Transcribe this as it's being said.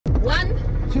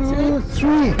2,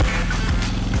 3.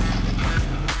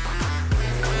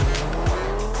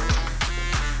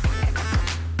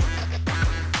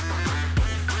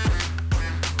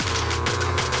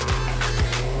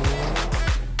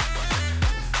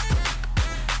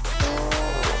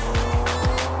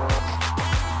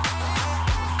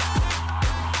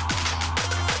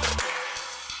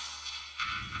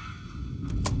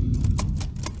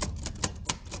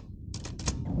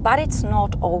 But it's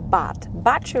not all bad.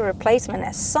 Battery replacement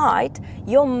aside,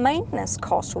 your maintenance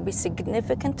costs will be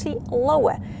significantly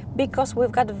lower because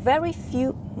we've got very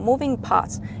few moving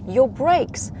parts. Your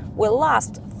brakes will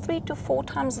last 3 to 4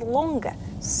 times longer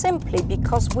simply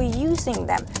because we're using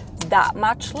them that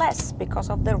much less because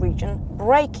of the region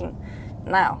braking.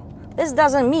 Now, this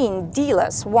doesn't mean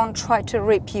dealers won't try to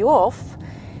rip you off.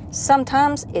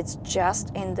 Sometimes it's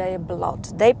just in their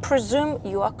blood. They presume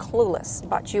you are clueless,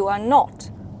 but you are not.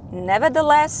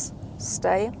 Nevertheless,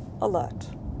 stay alert.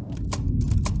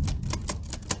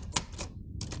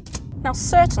 Now,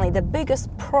 certainly the biggest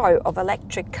pro of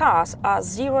electric cars are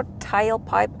zero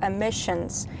tailpipe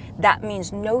emissions. That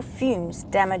means no fumes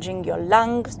damaging your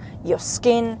lungs, your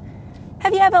skin.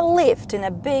 Have you ever lived in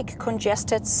a big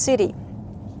congested city?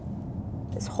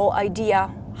 This whole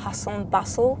idea, hustle and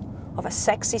bustle, of a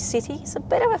sexy city is a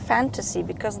bit of a fantasy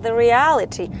because the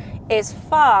reality is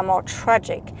far more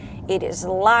tragic. It is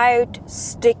loud,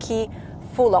 sticky,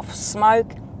 full of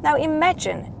smoke. Now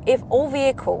imagine if all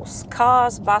vehicles,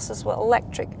 cars, buses were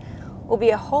electric. It would be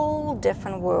a whole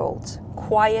different world,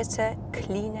 quieter,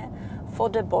 cleaner for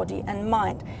the body and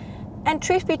mind. And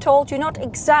truth be told, you're not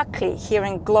exactly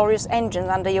hearing glorious engines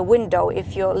under your window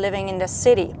if you're living in the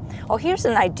city. Or here's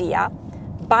an idea,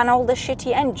 ban all the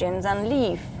shitty engines and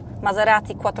leave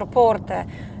Maserati Quattroporte,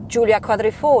 Giulia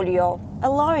Quadrifoglio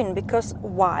alone. Because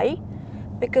why?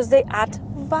 Because they add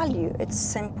value. It's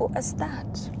simple as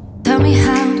that. Tell me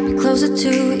how to be closer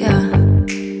to you.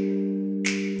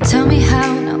 Tell me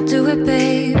how and I'll do it,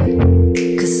 babe.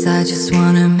 Cause I just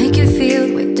wanna make you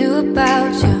feel what I do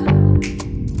about you.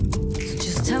 So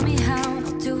just tell me how and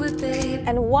I'll do it, babe.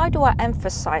 And why do I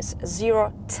emphasize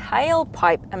zero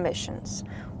tailpipe emissions?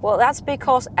 Well, that's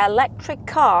because electric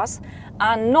cars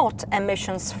are not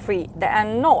emissions free. They are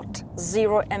not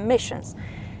zero emissions.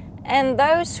 And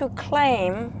those who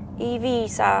claim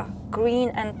EVs are green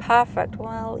and perfect,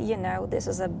 well, you know, this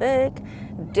is a big,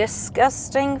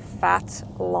 disgusting, fat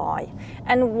lie.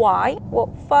 And why?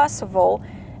 Well, first of all,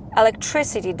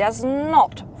 electricity does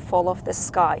not fall off the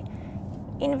sky.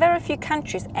 In very few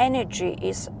countries, energy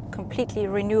is completely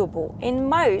renewable. In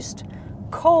most,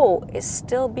 coal is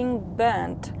still being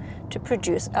burnt to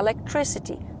produce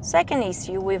electricity. Second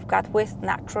issue we've got with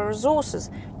natural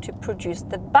resources to produce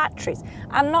the batteries.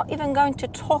 I'm not even going to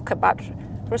talk about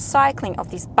recycling of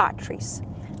these batteries.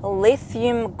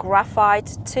 Lithium,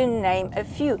 graphite, to name a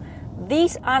few.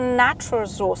 These are natural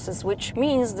resources, which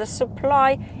means the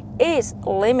supply is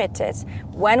limited.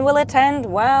 When will it end?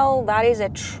 Well, that is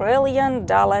 $1 trillion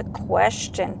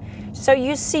question. So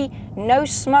you see, no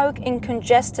smoke in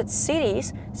congested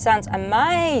cities sounds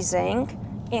amazing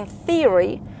in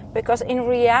theory, because in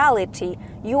reality,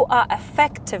 you are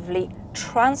effectively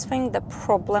transferring the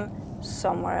problem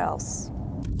somewhere else.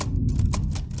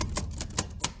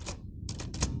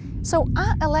 So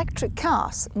are electric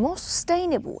cars more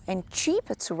sustainable and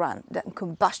cheaper to run than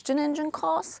combustion engine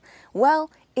cars? Well,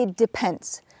 it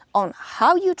depends on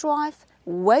how you drive,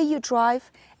 where you drive,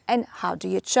 and how do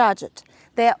you charge it.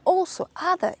 There are also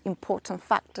other important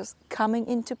factors coming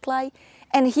into play,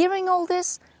 and hearing all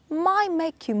this might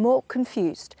make you more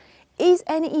confused. Is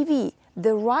an EV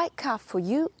the right car for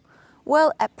you?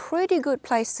 Well, a pretty good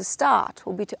place to start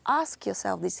will be to ask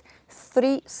yourself these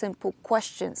 3 simple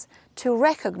questions to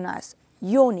recognize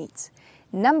your needs.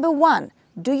 Number 1,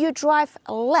 do you drive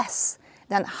less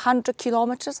than 100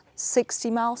 kilometers, 60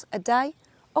 miles a day?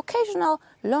 Occasional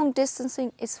long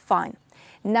distancing is fine.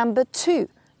 Number 2,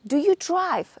 do you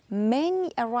drive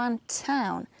mainly around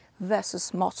town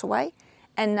versus motorway?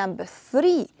 And number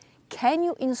 3, can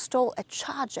you install a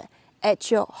charger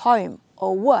at your home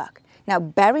or work? Now,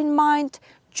 bear in mind,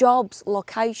 jobs,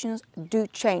 locations do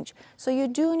change. So you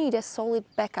do need a solid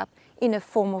backup in the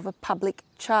form of a public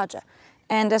charger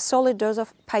and a solid dose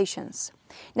of patience.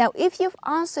 Now, if you've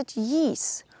answered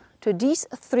yes to these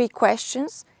 3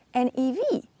 questions, an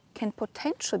EV can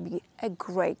potentially be a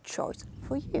great choice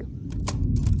for you.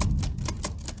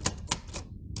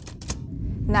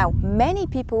 Now, many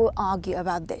people will argue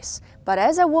about this, but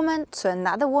as a woman to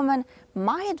another woman,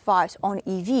 my advice on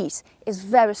EVs is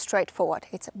very straightforward.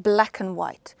 It's black and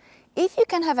white. If you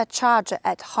can have a charger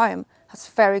at home, that's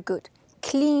very good.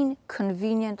 Clean,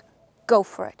 convenient, go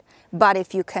for it. But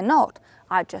if you cannot,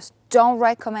 I just don't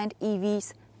recommend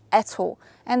EVs at all.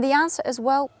 And the answer is,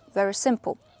 well, very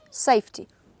simple: safety.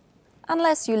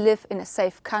 Unless you live in a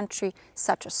safe country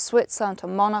such as Switzerland or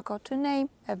Monaco, to name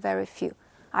a very few.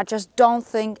 I just don't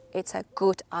think it's a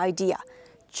good idea.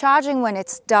 Charging when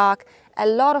it's dark, a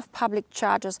lot of public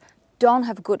chargers don't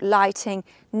have good lighting,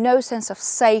 no sense of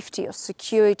safety or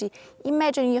security.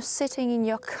 Imagine you're sitting in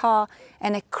your car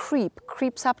and a creep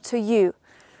creeps up to you.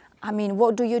 I mean,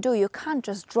 what do? You can't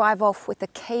just drive off with a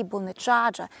cable in the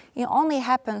charger. It only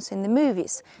happens in the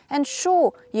movies. And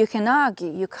sure, you can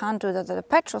argue you can't do that at a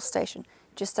petrol station,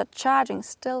 just that charging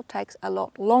still takes a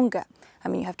lot longer. I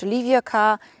mean, you have to leave your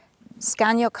car,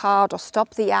 scan your card or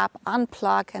stop the app,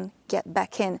 unplug and get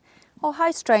back in. Oh, hi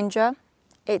stranger.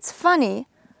 It's funny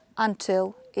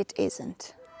until it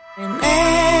isn't.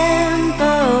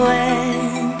 Remember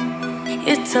when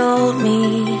you told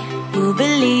me you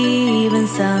believe in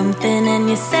something and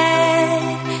you said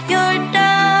you're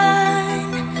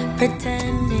done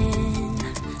pretending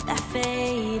that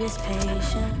fate is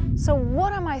patient. So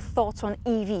what are my thoughts on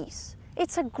EVs?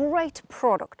 It's a great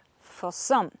product for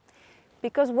some,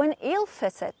 because when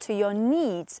ill-fitted to your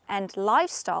needs and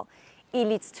lifestyle, it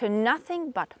leads to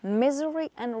nothing but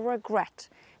misery and regret,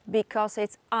 because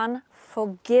it's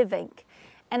unforgiving.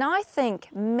 And I think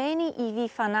many EV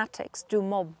fanatics do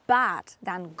more bad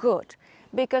than good,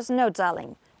 because no,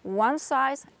 darling, one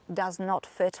size does not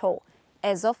fit all.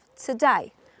 As of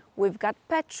today, we've got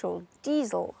petrol,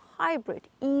 diesel, hybrid,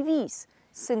 EVs,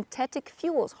 synthetic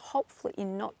fuels, hopefully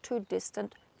in not too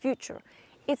distant future.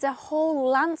 It's a whole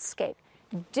landscape,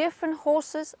 different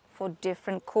horses for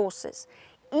different courses.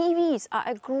 EVs are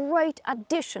a great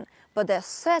addition, but they're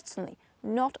certainly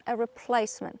not a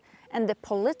replacement. And the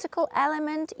political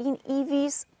element in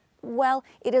EVs, well,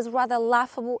 it is rather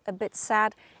laughable, a bit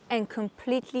sad, and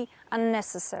completely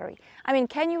unnecessary. I mean,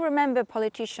 can you remember a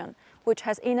politician which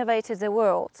has innovated the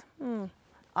world?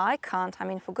 I can't. I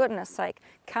mean, for goodness sake,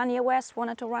 Kanye West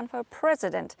wanted to run for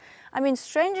president. I mean,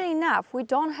 strangely enough, we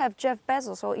don't have Jeff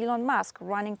Bezos or Elon Musk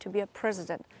running to be a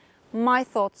president. My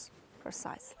thoughts,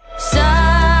 precisely.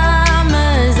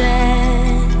 Summer's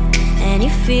end, and you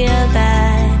feel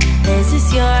that this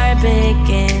is your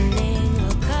beginning.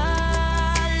 Will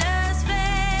colors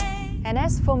fade? And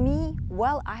as for me,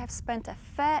 well, I have spent a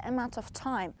fair amount of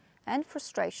time and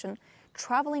frustration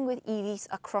traveling with EVs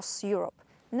across Europe.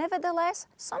 Nevertheless,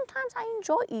 sometimes I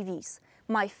enjoy EVs.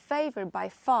 My favorite by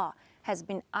far has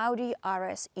been Audi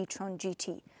RS e-tron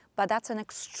GT, but that's an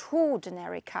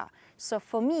extraordinary car. So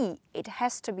for me, it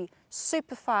has to be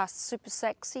super fast, super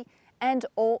sexy, and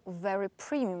or very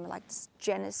premium, like this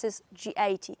Genesis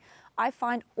G80. I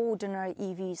find ordinary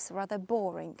EVs rather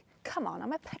boring. Come on,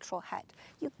 I'm a petrol head.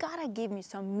 You gotta give me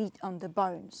some meat on the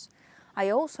bones. I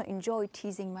also enjoy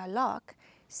teasing my luck,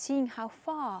 seeing how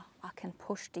far I can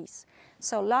push these.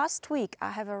 So last week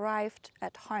I have arrived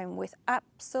at home with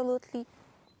absolutely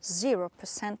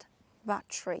 0%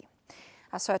 battery.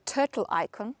 I saw a turtle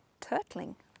icon,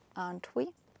 turtling, aren't we?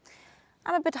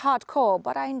 I'm a bit hardcore,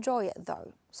 but I enjoy it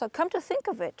though. So come to think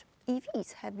of it,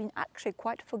 EVs have been actually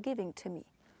quite forgiving to me.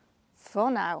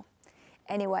 For now.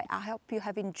 Anyway, I hope you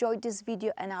have enjoyed this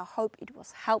video and I hope it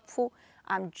was helpful.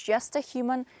 I'm just a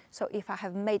human, so if I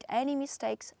have made any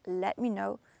mistakes, let me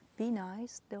know. Be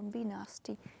nice, don't be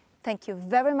nasty. Thank you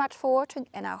very much for watching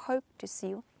and I hope to see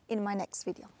you in my next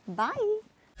video. Bye!